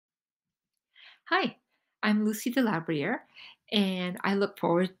Hi, I'm Lucy Delabriere, and I look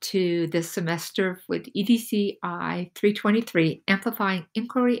forward to this semester with EDCI 323, Amplifying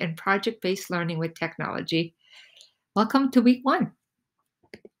Inquiry and Project-Based Learning with Technology. Welcome to week one.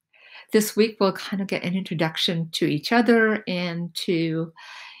 This week, we'll kind of get an introduction to each other and to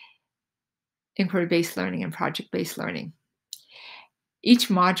inquiry-based learning and project-based learning. Each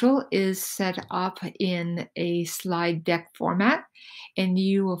module is set up in a slide deck format, and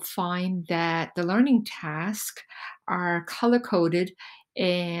you will find that the learning tasks are color coded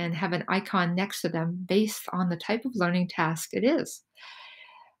and have an icon next to them based on the type of learning task it is.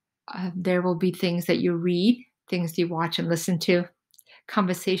 There will be things that you read, things you watch and listen to,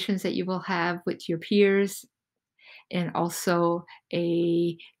 conversations that you will have with your peers, and also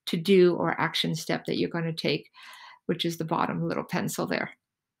a to do or action step that you're going to take, which is the bottom little pencil there.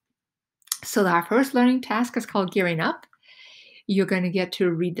 So our first learning task is called Gearing Up. You're going to get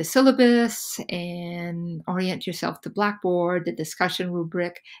to read the syllabus and orient yourself to Blackboard, the discussion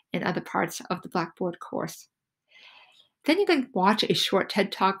rubric, and other parts of the Blackboard course. Then you can watch a short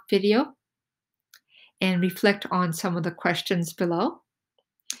TED Talk video and reflect on some of the questions below.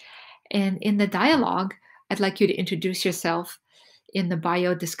 And in the dialogue, I'd like you to introduce yourself in the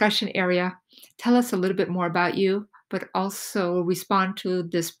bio discussion area. Tell us a little bit more about you, but also respond to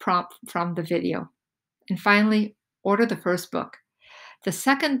this prompt from the video. And finally, order the first book. The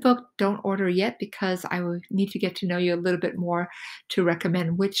second book, don't order yet because I will need to get to know you a little bit more to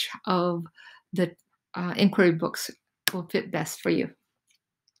recommend which of the inquiry books will fit best for you.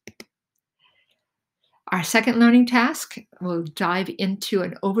 Our second learning task will dive into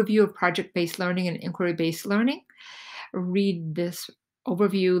an overview of project-based learning and inquiry-based learning. Read this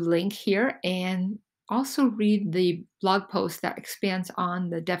overview link here and also read the blog post that expands on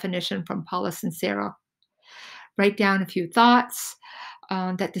the definition from Paula Sincero. Write down a few thoughts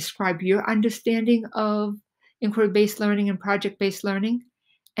that describe your understanding of inquiry-based learning and project-based learning,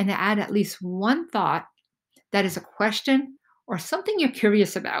 and add at least one thought that is a question or something you're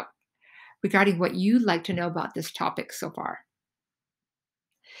curious about regarding what you'd like to know about this topic so far.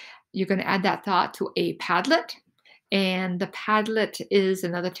 You're going to add that thought to a Padlet, and the Padlet is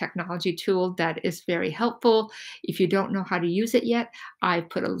another technology tool that is very helpful. If you don't know how to use it yet, I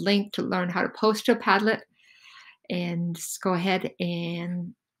put a link to learn how to post to a Padlet, and just go ahead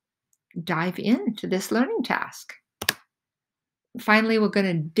and dive into this learning task. Finally, we're going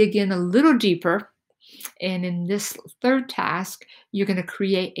to dig in a little deeper. And in this third task, you're going to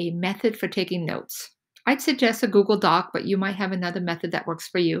create a method for taking notes. I'd suggest a Google Doc, but you might have another method that works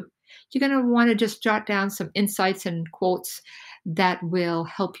for you. You're going to want to just jot down some insights and quotes that will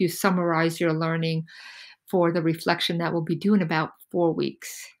help you summarize your learning for the reflection that we'll be doing about 4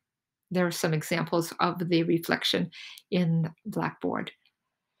 weeks. There are some examples of the reflection in Blackboard.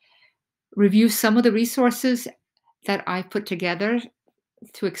 Review some of the resources that I put together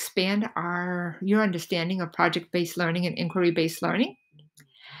to expand your understanding of project-based learning and inquiry-based learning.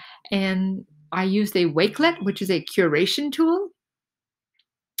 And I used a Wakelet, which is a curation tool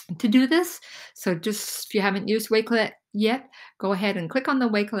to do this. So just if you haven't used Wakelet yet, go ahead and click on the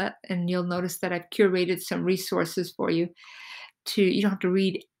Wakelet and you'll notice that I've curated some resources for you. You don't have to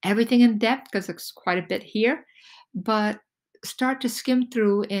read everything in depth because it's quite a bit here, but start to skim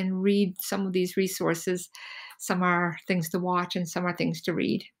through and read some of these resources. Some are things to watch and some are things to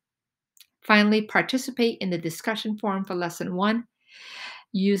read. Finally, participate in the discussion forum for lesson 1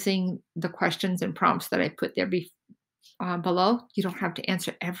 using the questions and prompts that I put there below. You don't have to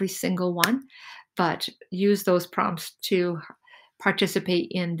answer every single one, but use those prompts to participate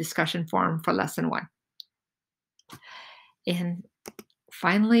in discussion forum for lesson 1. And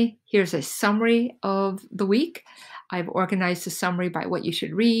finally, here's a summary of the week. I've organized the summary by what you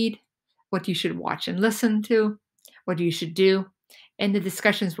should read, what you should watch and listen to, what you should do, and the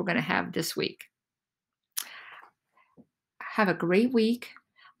discussions we're going to have this week. Have a great week.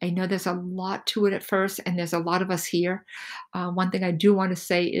 I know there's a lot to it at first, and there's a lot of us here. One thing I do want to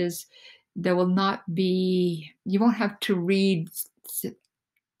say is you won't have to read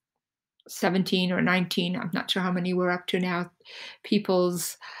 17 or 19, I'm not sure how many we're up to now,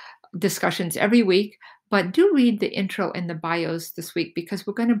 people's discussions every week, but do read the intro and the bios this week because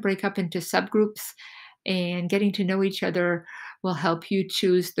we're going to break up into subgroups, and getting to know each other will help you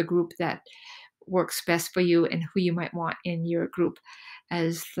choose the group that works best for you and who you might want in your group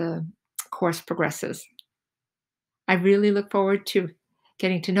as the course progresses. I really look forward to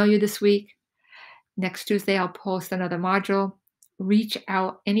getting to know you this week. Next Tuesday, I'll post another module. Reach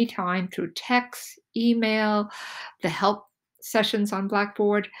out anytime through text, email, the help sessions on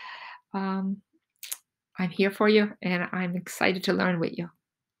Blackboard. I'm here for you, and I'm excited to learn with you.